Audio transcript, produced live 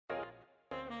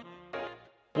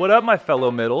What up, my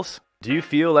fellow middles? Do you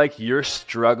feel like you're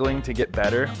struggling to get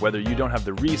better, whether you don't have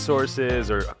the resources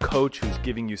or a coach who's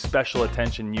giving you special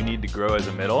attention you need to grow as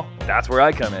a middle? That's where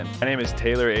I come in. My name is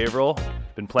Taylor Averill.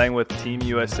 Been playing with Team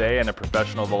USA and a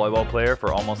professional volleyball player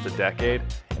for almost a decade,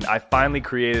 and I finally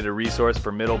created a resource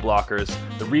for middle blockers,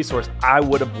 the resource I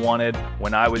would have wanted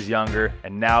when I was younger,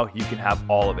 and now you can have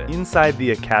all of it. Inside the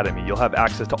academy, you'll have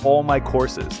access to all my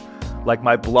courses, like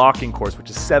my blocking course, which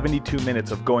is 72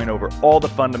 minutes of going over all the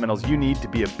fundamentals you need to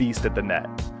be a beast at the net.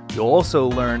 You'll also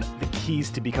learn the keys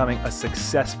to becoming a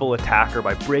successful attacker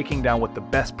by breaking down what the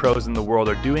best pros in the world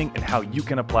are doing and how you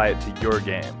can apply it to your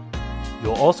game.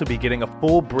 You'll also be getting a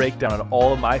full breakdown on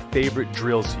all of my favorite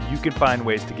drills so you can find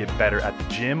ways to get better at the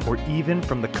gym or even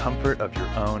from the comfort of your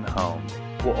own home.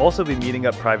 We'll also be meeting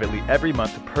up privately every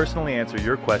month to personally answer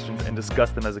your questions and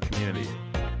discuss them as a community.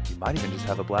 You might even just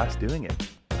have a blast doing it.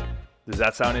 Does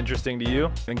that sound interesting to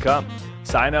you? Then come.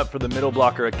 Sign up for the Middle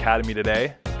Blocker Academy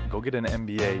today. Go get an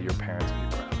MBA your parents